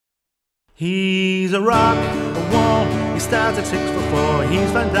He's a rock, a wall, he stands at 6'4".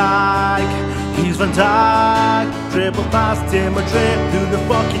 He's Van Dijk, he's Van Dijk. Dribble past him or drip, who the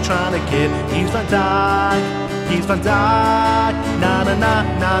fuck you trying to kid? He's Van Dijk, he's Van Dijk. Na na na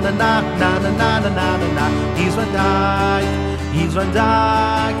na na na na na na na na na na. He's Van Dijk, he's Van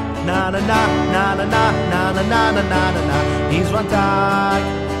Dijk. Na na na na na na na na na na na na. He's Van Dijk,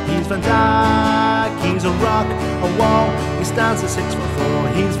 he's Van Dijk. He's a rock, a wall, he stands at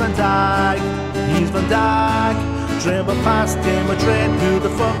 6'4". He's Van Dijk, he's Van Dijk. Dribble past him or drip, who the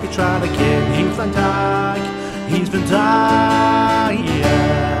fuck you trying to kid? He's Van Dijk, he's Van Dijk,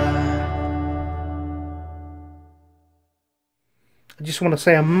 yeah. I just want to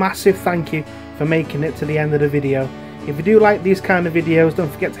say a massive thank you for making it to the end of the video. If you do like these kind of videos,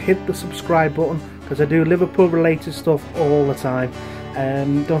 don't forget to hit the subscribe button, because I do Liverpool related stuff all the time.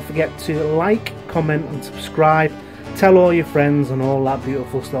 Don't forget to like, comment and subscribe. Tell all your friends and all that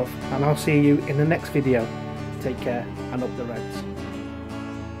beautiful stuff. And I'll see you in the next video. Take care and up the Reds.